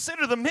I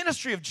consider the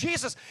ministry of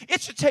Jesus,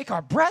 it should take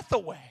our breath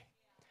away.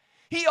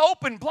 He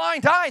opened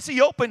blind eyes.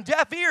 He opened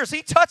deaf ears.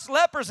 He touched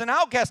lepers and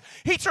outcasts.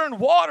 He turned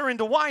water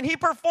into wine. He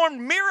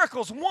performed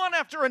miracles one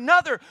after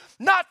another,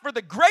 not for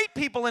the great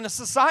people in a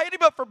society,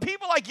 but for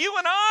people like you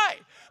and I,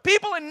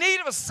 people in need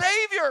of a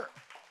Savior.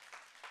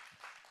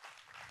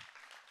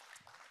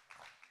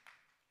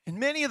 And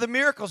many of the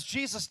miracles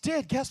Jesus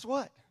did, guess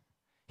what?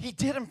 He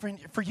did them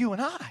for you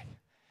and I.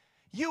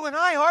 You and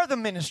I are the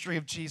ministry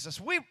of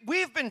Jesus.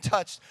 We've been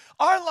touched.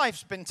 Our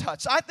life's been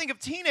touched. I think of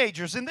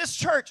teenagers in this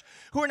church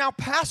who are now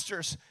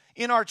pastors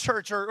in our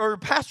church or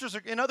pastors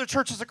in other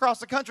churches across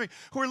the country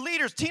who are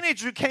leaders,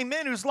 teenagers who came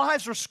in whose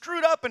lives were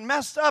screwed up and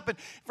messed up and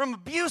from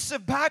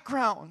abusive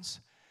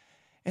backgrounds.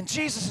 And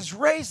Jesus has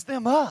raised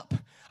them up.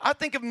 I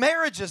think of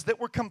marriages that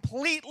were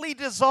completely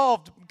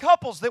dissolved,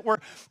 couples that were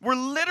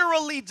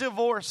literally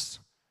divorced,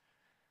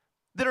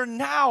 that are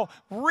now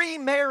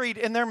remarried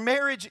and their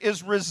marriage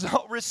is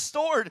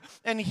restored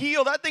and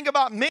healed. I think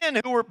about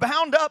men who were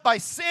bound up by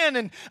sin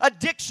and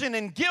addiction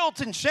and guilt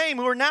and shame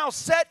who are now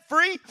set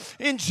free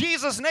in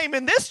Jesus' name.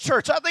 In this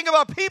church, I think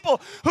about people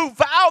who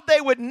vowed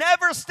they would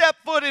never step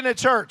foot in a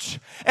church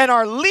and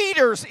are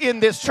leaders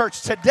in this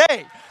church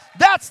today.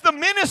 That's the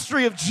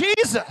ministry of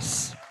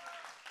Jesus.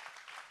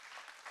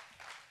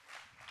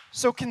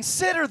 So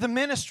consider the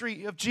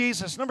ministry of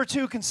Jesus. Number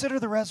 2, consider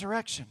the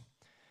resurrection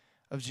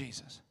of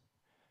Jesus.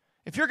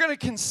 If you're going to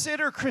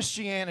consider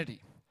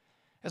Christianity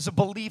as a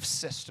belief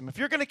system, if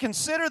you're going to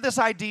consider this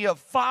idea of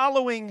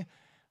following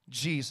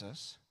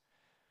Jesus,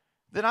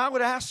 then I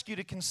would ask you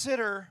to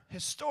consider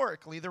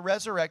historically the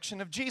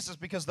resurrection of Jesus,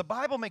 because the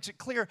Bible makes it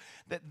clear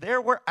that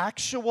there were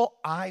actual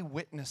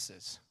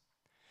eyewitnesses.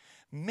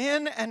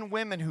 Men and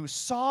women who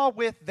saw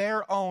with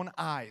their own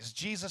eyes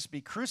Jesus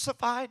be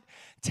crucified,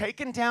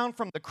 taken down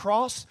from the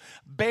cross,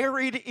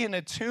 buried in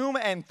a tomb,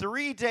 and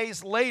 3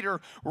 days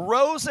later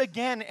rose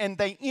again, and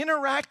they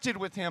interacted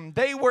with him.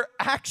 They were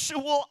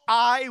actual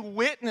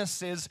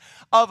eyewitnesses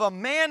of a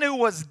man who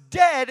was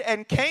dead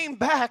and came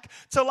back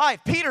to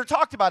life. Peter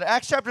talked about it,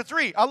 Acts chapter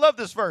 3. I love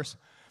this verse.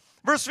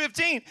 Verse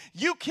 15,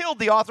 you killed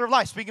the author of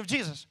life, speaking of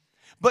Jesus.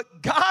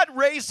 But God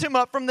raised him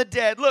up from the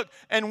dead. Look,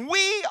 and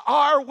we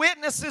are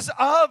witnesses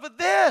of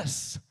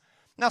this.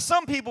 Now,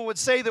 some people would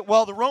say that,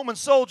 well, the Roman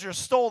soldiers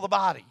stole the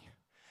body.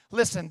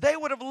 Listen, they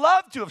would have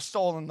loved to have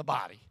stolen the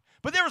body,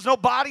 but there was no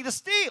body to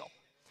steal.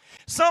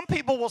 Some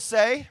people will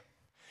say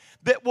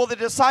that, well, the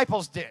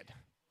disciples did.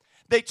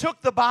 They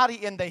took the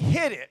body and they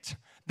hid it.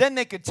 Then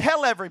they could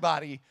tell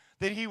everybody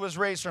that he was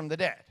raised from the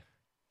dead.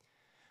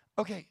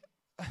 Okay,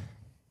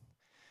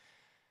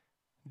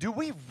 do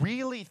we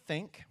really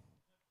think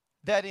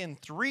that in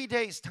 3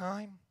 days'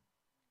 time,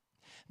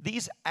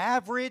 these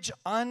average,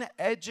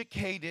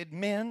 uneducated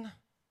men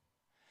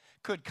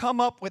could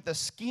come up with a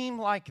scheme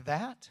like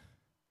that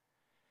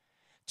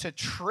to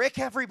trick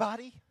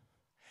everybody?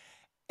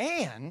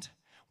 And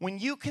when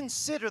you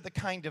consider the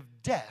kind of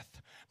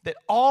death that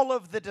all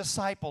of the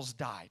disciples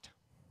died.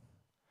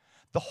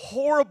 The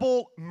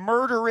horrible,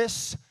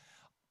 murderous,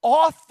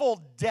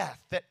 awful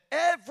death that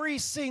every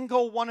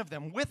single one of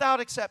them, without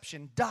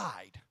exception,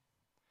 died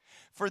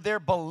for their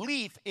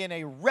belief in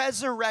a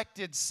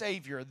resurrected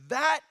Savior.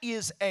 That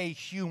is a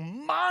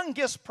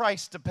humongous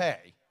price to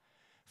pay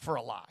for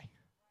a lie.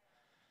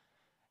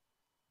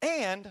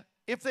 And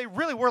if they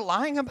really were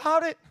lying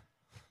about it,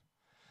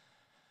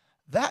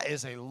 that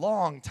is a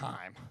long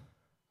time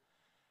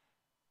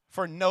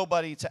for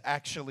nobody to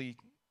actually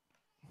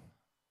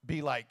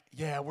be like,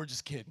 yeah, we're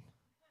just kidding.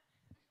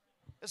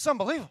 It's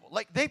unbelievable.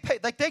 Like they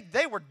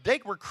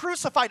were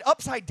crucified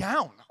upside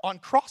down on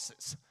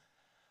crosses,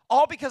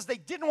 all because they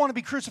didn't want to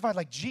be crucified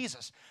like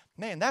Jesus.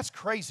 Man, that's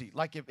crazy.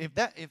 Like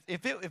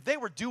if they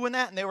were doing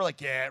that and they were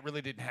like, yeah, it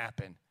really didn't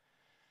happen.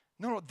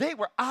 No, they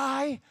were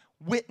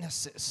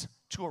eyewitnesses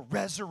to a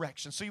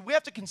resurrection. So we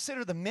have to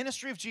consider the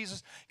ministry of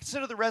Jesus,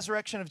 consider the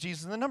resurrection of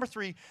Jesus. And then number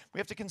 3, we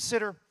have to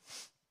consider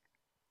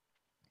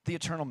the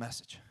eternal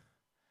message.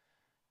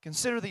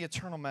 Consider the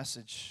eternal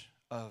message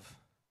of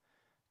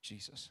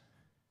Jesus.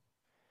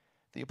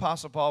 The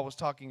Apostle Paul was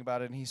talking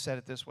about it, and he said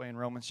it this way in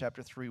Romans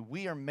chapter 3.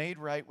 We are made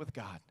right with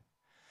God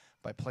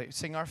by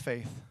placing our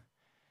faith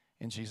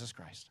in Jesus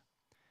Christ.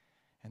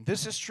 And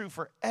this is true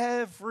for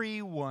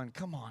everyone.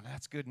 Come on,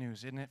 that's good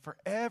news, isn't it? For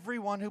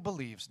everyone who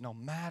believes, no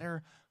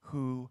matter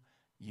who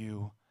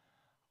you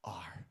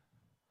are.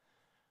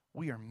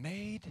 We are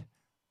made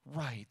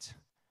right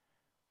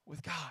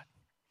with God.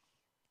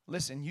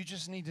 Listen, you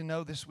just need to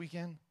know this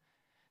weekend,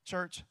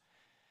 church,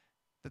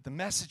 that the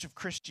message of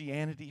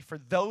Christianity for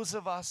those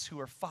of us who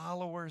are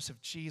followers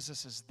of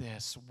Jesus is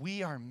this: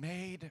 we are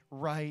made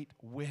right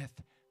with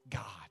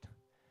God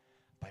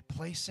by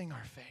placing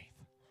our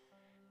faith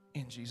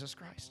in Jesus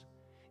Christ.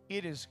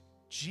 It is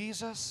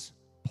Jesus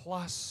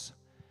plus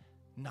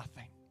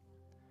nothing.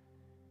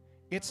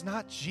 It's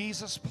not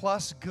Jesus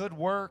plus good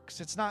works.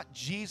 It's not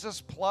Jesus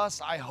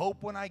plus I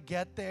hope when I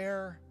get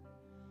there.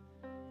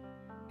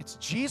 It's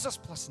Jesus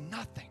plus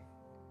nothing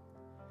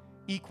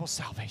equals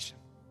salvation.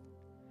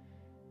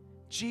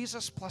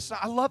 Jesus plus,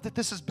 I love that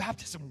this is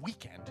baptism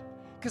weekend,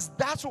 because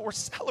that's what we're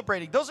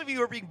celebrating. Those of you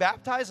who are being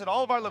baptized at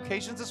all of our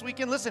locations this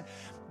weekend, listen,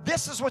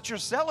 this is what you're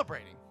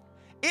celebrating.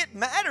 It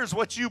matters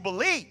what you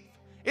believe.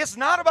 It's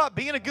not about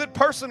being a good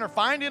person or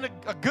finding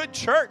a good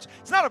church.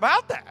 It's not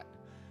about that.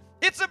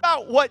 It's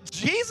about what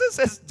Jesus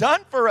has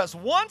done for us.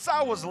 Once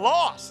I was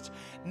lost,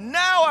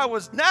 now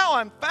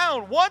I'm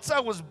found. Once I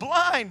was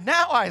blind,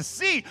 now I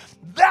see.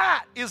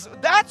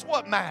 That's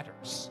what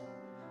matters.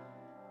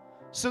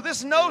 So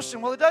this notion,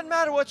 well, it doesn't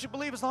matter what you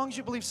believe as long as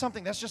you believe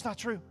something, that's just not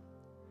true.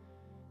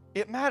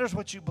 It matters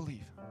what you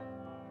believe.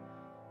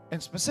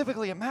 And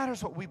specifically, it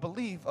matters what we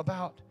believe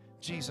about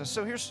Jesus.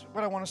 So here's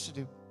what I want us to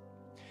do.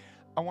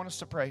 I want us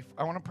to pray.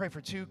 I want to pray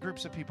for 2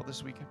 groups of people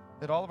this weekend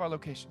at all of our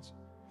locations.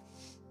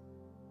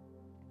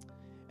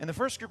 And the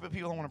first group of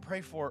people I want to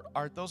pray for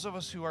are those of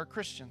us who are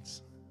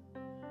Christians,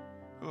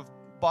 who have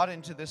bought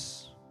into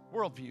this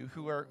worldview,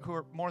 who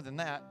are more than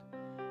that,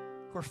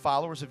 who are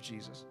followers of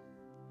Jesus.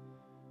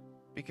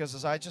 Because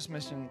as I just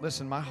mentioned,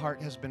 listen, my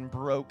heart has been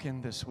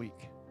broken this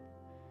week.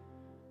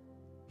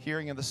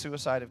 Hearing of the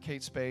suicide of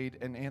Kate Spade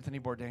and Anthony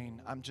Bourdain,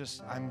 I'm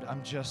just,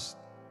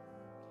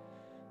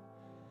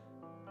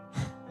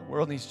 the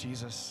world needs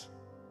Jesus.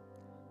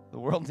 The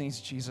world needs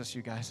Jesus,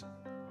 you guys.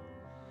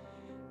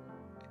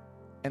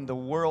 And our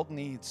world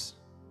needs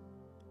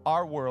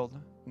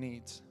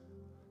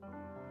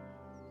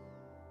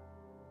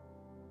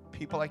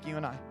people like you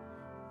and I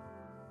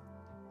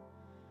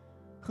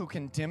who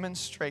can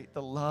demonstrate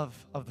the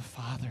love of the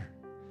Father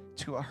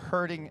to a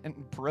hurting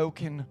and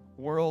broken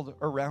world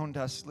around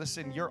us.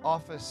 Listen, your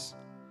office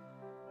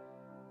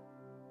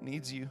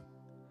needs you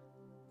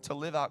to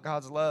live out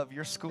God's love.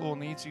 Your school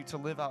needs you to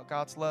live out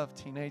God's love.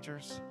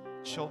 Teenagers,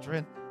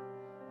 children,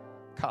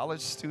 college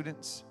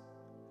students.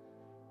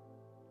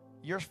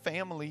 Your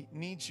family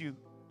needs you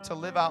to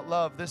live out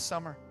love this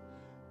summer.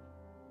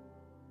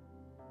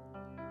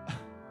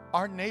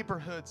 Our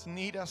neighborhoods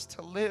need us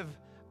to live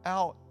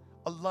out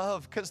a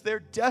love because they're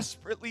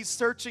desperately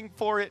searching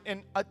for it.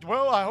 And, I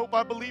hope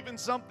I believe in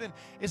something.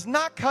 It's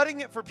not cutting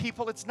it for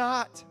people. It's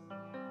not.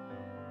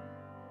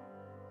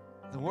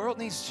 The world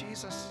needs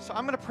Jesus. So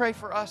I'm going to pray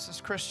for us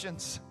as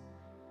Christians,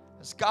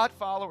 as God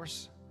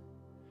followers,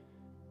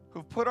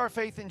 who've put our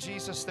faith in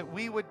Jesus, that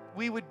we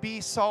would be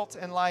salt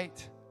and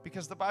light.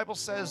 Because the Bible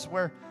says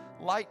where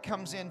light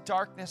comes in,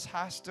 darkness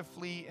has to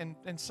flee.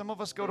 And some of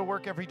us go to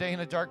work every day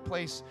in a dark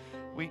place.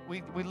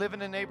 We live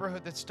in a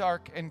neighborhood that's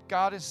dark. And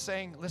God is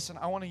saying, listen,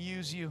 I want to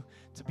use you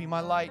to be my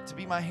light, to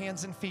be my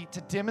hands and feet,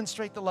 to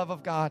demonstrate the love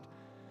of God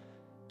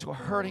to a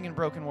hurting and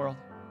broken world.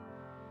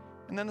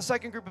 And then the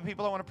second group of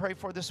people I want to pray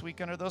for this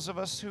weekend are those of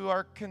us who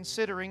are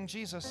considering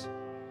Jesus.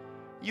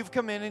 You've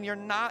come in and you're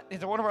not,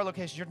 into one of our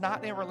locations, you're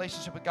not in a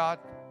relationship with God,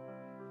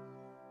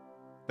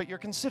 but you're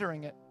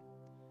considering it.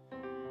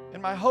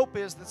 And my hope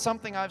is that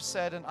something I've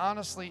said, and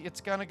honestly, it's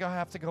going to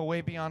have to go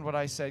way beyond what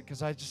I said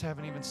because I just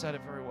haven't even said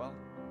it very well.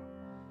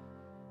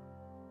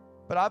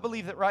 But I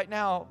believe that right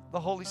now, the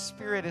Holy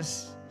Spirit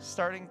is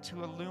starting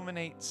to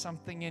illuminate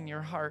something in your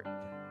heart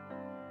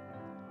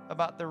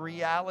about the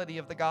reality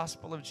of the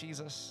gospel of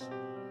Jesus,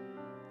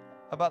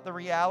 about the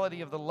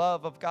reality of the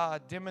love of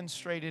God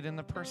demonstrated in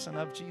the person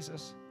of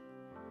Jesus.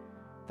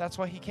 That's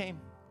why he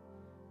came,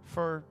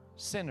 for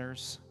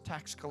sinners,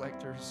 tax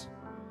collectors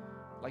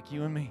like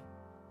you and me.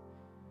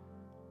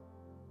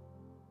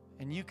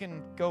 And you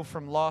can go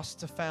from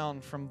lost to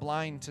found, from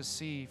blind to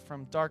see,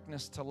 from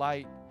darkness to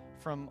light,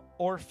 from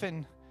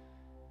orphan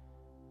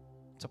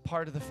to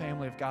part of the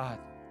family of God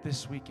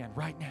this weekend,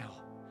 right now.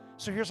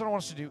 So here's what I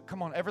want us to do.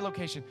 Come on, every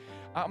location.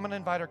 I'm going to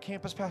invite our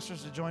campus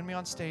pastors to join me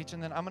on stage,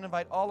 and then I'm going to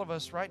invite all of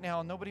us right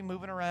now, nobody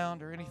moving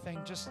around or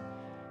anything. Just,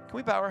 can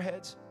we bow our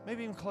heads?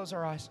 Maybe even close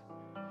our eyes.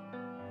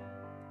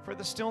 For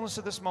the stillness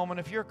of this moment,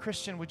 if you're a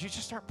Christian, would you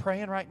just start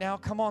praying right now?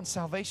 Come on,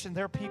 salvation.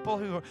 There are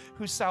people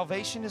whose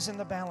salvation is in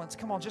the balance.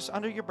 Come on, just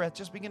under your breath,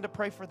 just begin to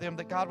pray for them,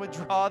 that God would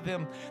draw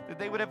them, that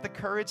they would have the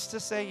courage to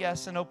say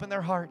yes and open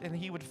their heart, and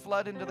he would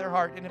flood into their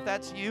heart. And if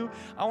that's you,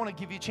 I want to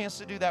give you a chance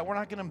to do that. We're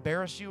not going to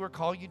embarrass you or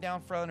call you down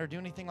front or do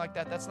anything like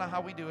that. That's not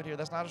how we do it here.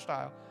 That's not our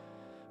style.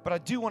 But I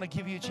do want to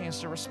give you a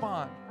chance to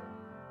respond.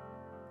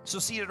 So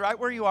seated right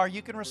where you are,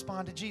 you can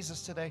respond to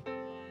Jesus today.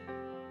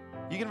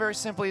 You can very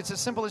simply, it's as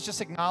simple as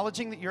just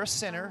acknowledging that you're a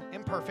sinner,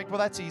 imperfect. Well,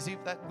 that's easy.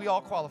 That we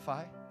all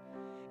qualify.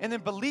 And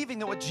then believing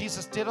that what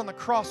Jesus did on the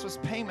cross was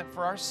payment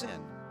for our sin.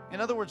 In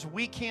other words,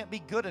 we can't be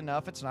good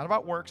enough. It's not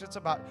about works. It's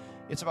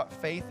about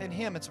faith in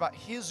him. It's about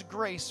his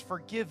grace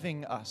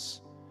forgiving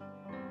us.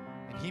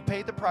 And he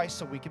paid the price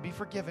so we could be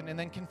forgiven, and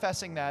then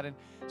confessing that. And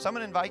so I'm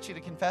going to invite you to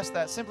confess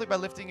that simply by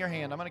lifting your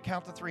hand. I'm going to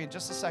count to 3 in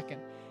just a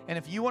second. And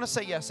if you want to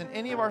say yes in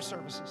any of our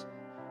services,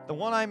 the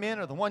one I'm in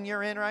or the one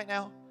you're in right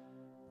now,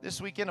 this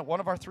weekend at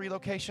one of our 3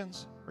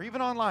 locations, or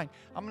even online,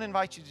 I'm going to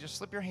invite you to just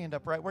slip your hand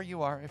up right where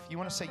you are if you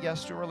want to say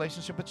yes to a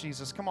relationship with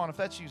Jesus. Come on, if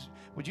that's you,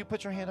 would you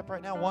put your hand up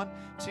right now? 1,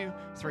 2,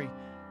 3.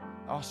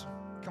 Awesome.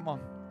 Come on,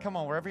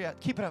 wherever you're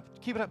at. Keep it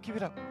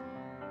up.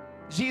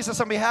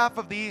 Jesus, on behalf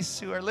of these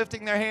who are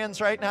lifting their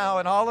hands right now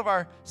in all of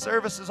our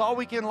services all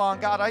weekend long,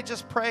 God, I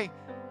just pray.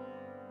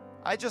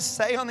 I just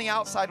say on the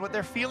outside what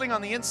they're feeling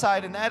on the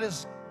inside, and that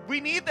is,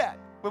 we need that.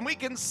 When we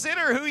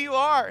consider who you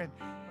are and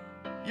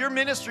your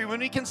ministry, when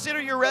we consider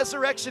your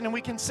resurrection and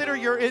we consider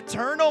your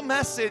eternal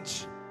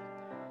message,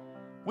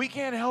 we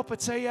can't help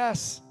but say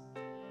yes.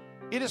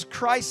 It is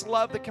Christ's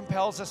love that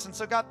compels us. And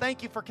so, God,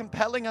 thank you for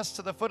compelling us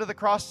to the foot of the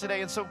cross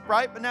today. And so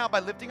right now, by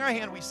lifting our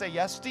hand, we say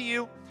yes to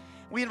you.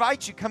 We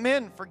invite you, come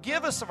in,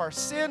 forgive us of our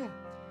sin,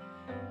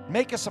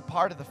 make us a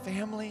part of the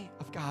family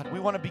of God. We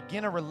want to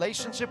begin a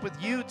relationship with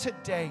you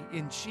today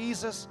in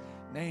Jesus'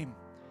 name.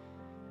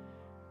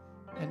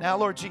 And now,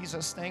 Lord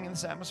Jesus, staying in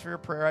this atmosphere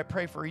of prayer, I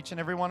pray for each and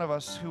every one of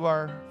us who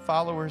are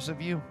followers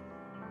of you,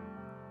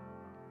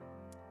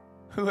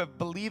 who have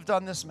believed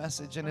on this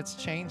message and it's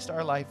changed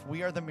our life.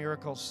 We are the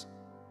miracles.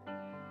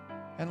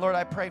 And Lord,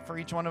 I pray for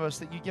each one of us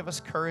that you give us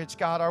courage.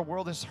 God, our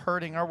world is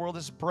hurting. Our world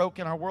is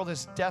broken. Our world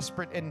is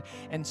desperate.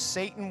 And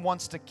Satan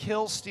wants to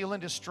kill, steal,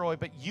 and destroy.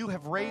 But you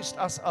have raised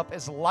us up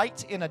as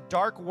light in a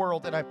dark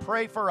world. And I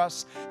pray for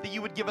us that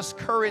you would give us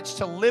courage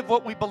to live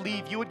what we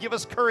believe. You would give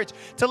us courage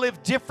to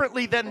live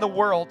differently than the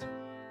world.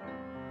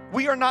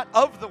 We are not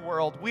of the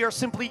world. We are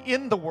simply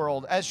in the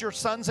world as your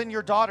sons and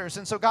your daughters.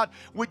 And so, God,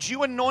 would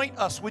you anoint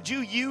us? Would you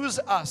use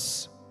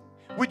us?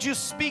 Would you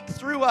speak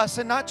through us,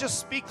 and not just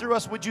speak through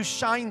us, would you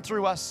shine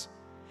through us?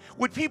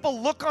 Would people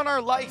look on our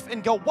life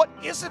and go, what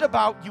is it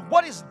about you?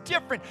 What is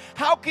different?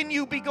 How can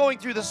you be going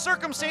through the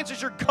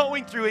circumstances you're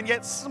going through and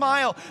yet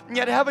smile and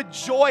yet have a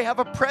joy, have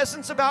a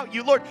presence about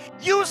you? Lord,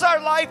 use our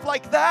life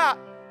like that.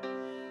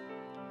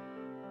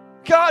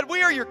 God,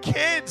 we are your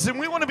kids and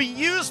we want to be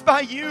used by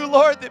you,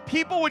 Lord, that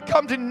people would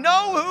come to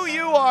know who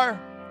you are.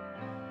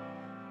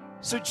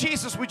 So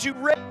Jesus, would you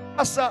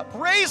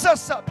raise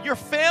us up, your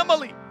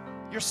family,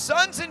 your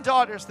sons and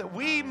daughters, that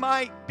we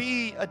might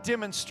be a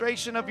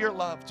demonstration of your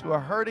love to a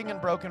hurting and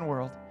broken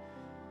world.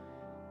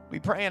 We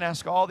pray and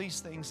ask all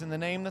these things in the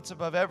name that's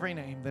above every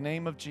name, the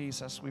name of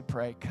Jesus, we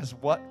pray, because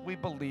what we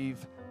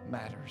believe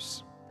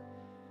matters.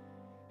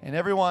 And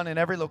everyone in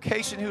every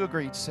location who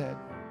agreed said,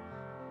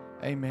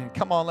 amen.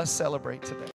 Come on, let's celebrate today.